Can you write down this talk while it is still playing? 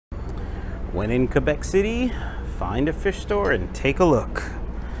When in Quebec City, find a fish store and take a look.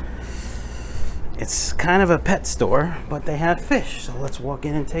 It's kind of a pet store, but they have fish, so let's walk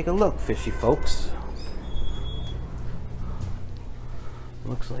in and take a look, fishy folks.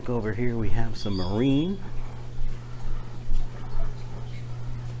 Looks like over here we have some marine.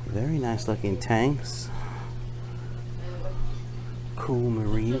 Very nice looking tanks. Cool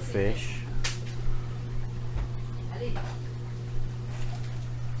marine fish.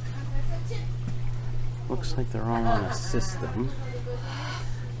 Looks like they're all on a system.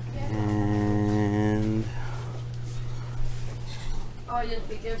 And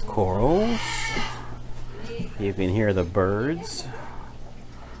corals. You can hear the birds.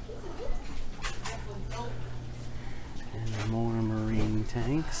 And more marine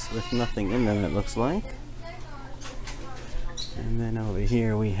tanks with nothing in them, it looks like. And then over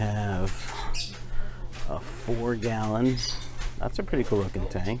here we have a 4-gallon. That's a pretty cool looking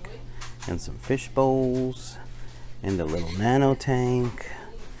tank. And some fish bowls, and a little nano tank,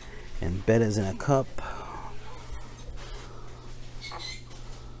 and bettas in a cup.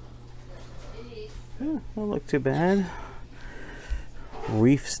 Don't look too bad.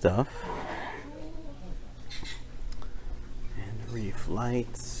 Reef stuff, and reef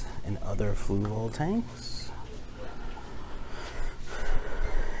lights, and other fluval tanks,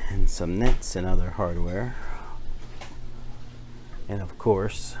 and some nets and other hardware, and of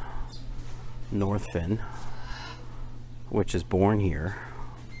course Northfin, which is born here.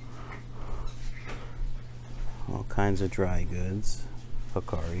 All kinds of dry goods.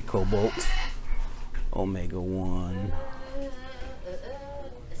 Hikari Cobalt, Omega 1.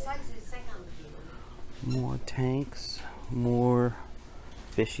 More tanks, more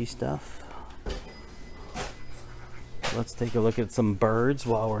fishy stuff. Let's take a look at some birds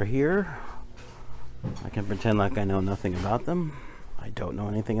while we're here. I can pretend like I know nothing about them. I don't know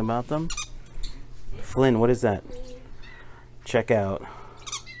anything about them. Flynn, what is that? Check out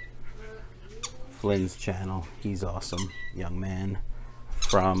Flynn's channel. He's awesome. Young man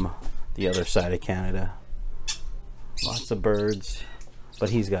from the other side of Canada. Lots of birds,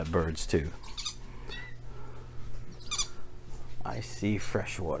 but he's got birds too. I see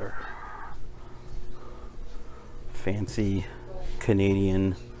Freshwater. Fancy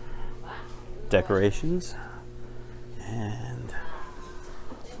Canadian decorations. And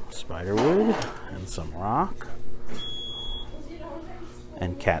spiderwood and some rock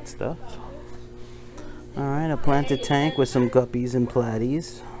and cat stuff. Alright, a planted tank with some guppies and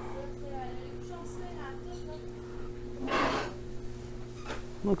platies.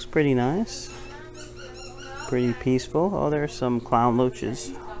 Looks pretty nice. Pretty peaceful. Oh, there's some clown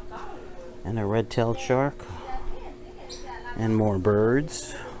loaches and a red-tailed shark and more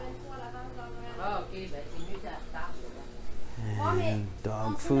birds. And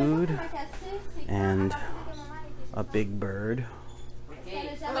dog food and a big bird.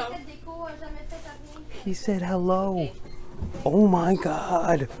 He said hello. Oh my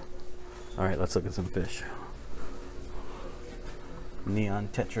god. All right, let's look at some fish. Neon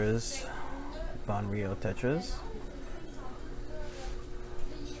tetras, Von Rio tetras.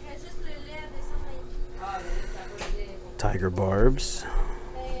 Tiger barbs.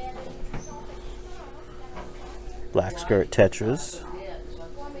 Black skirt tetras.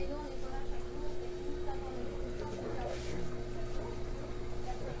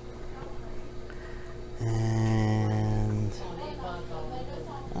 And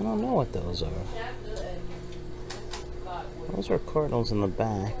I don't know what those are. Those are cardinals in the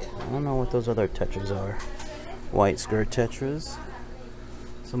back. I don't know what those other tetras are. White skirt tetras.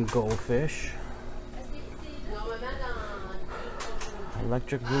 Some goldfish.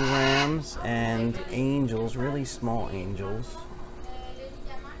 Electric blue rams and angels, really small angels.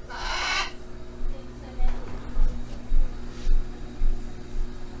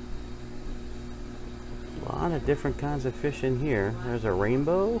 A lot of different kinds of fish in here. There's a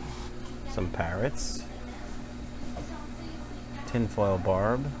rainbow, some parrots, tinfoil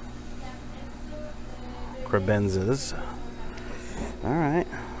barb, crabenzas. Alright,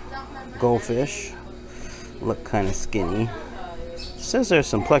 goldfish, look kind of skinny. Says there's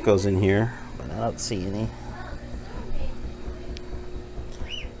some plecos in here, but I don't see any.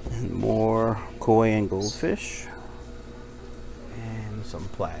 And more koi and goldfish. And some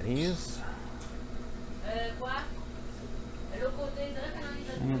platies.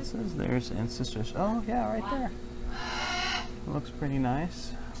 And it says there's ancestors. Oh yeah, right there. It looks pretty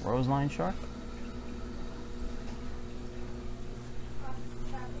nice. Roseline shark.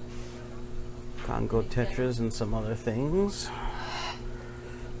 Congo tetras and some other things.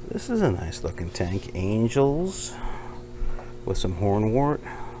 This is a nice looking tank. Angels with some hornwort.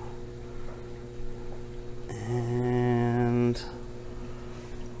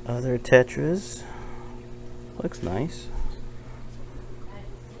 Other Tetras. Looks nice.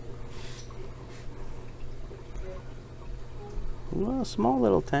 Well, small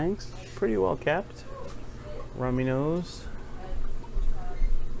little tanks. Pretty well kept. Rummy nose.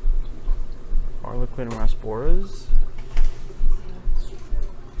 Harlequin Rasporas.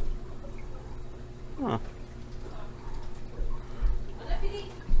 Huh. It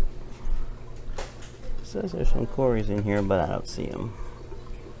says there's some Corys in here, but I don't see them.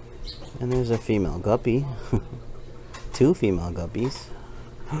 And there's a female guppy. 2 female guppies.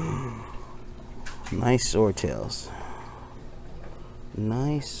 Nice swordtails.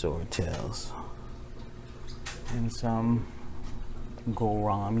 Nice swordtails. And some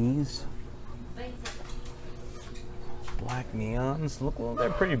gouramis. Black neons. Look, well,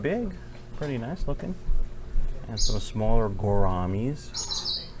 they're pretty big. Pretty nice looking. And some smaller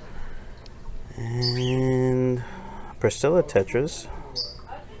gouramis. And Priscilla Tetras.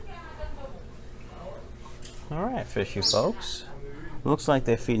 Alright, fishy folks. Looks like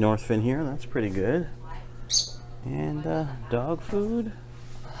they feed Northfin here. That's pretty good. And dog food.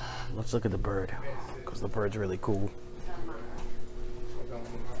 Let's look at the bird, because the bird's really cool.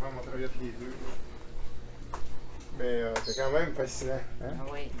 Mais c'est quand même fascinant, hein?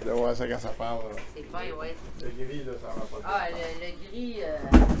 Oui. De voir ça quand ça parle. C'est fin, oui. Le gris, là, ça va pas. Ah, le gris,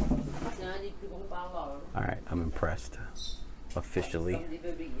 c'est un des plus gros parleurs. Alright, I'm impressed. Officially. Comme des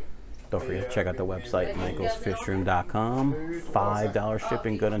bébés. Don't forget to check out the website, michaelsfishroom.com. $5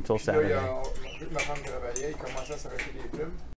 shipping good until Saturday. Ma femme travaillait, il commençait à s'arrêter les plumes.